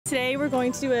Today we're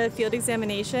going to do a field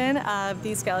examination of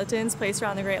these skeletons placed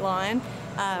around the Great Lawn.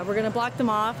 We're going to block them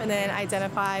off and then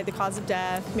identify the cause of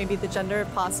death, maybe the gender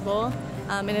if possible,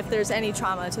 and if there's any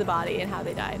trauma to the body and how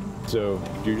they died. So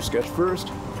do your sketch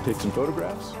first, take some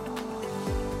photographs.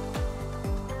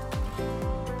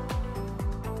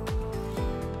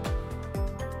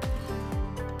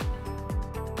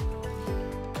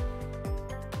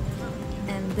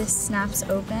 And this snaps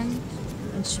open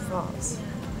and she falls.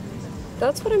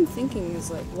 That's what I'm thinking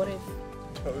is like, what if...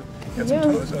 You got some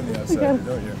toes on the outside,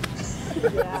 don't you?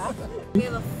 Yeah. We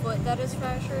have a foot that is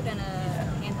fractured and a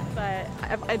hand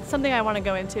But it's something I want to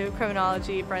go into,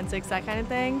 criminology, forensics, that kind of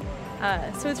thing.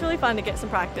 So it's really fun to get some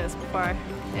practice before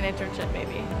an internship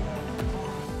maybe.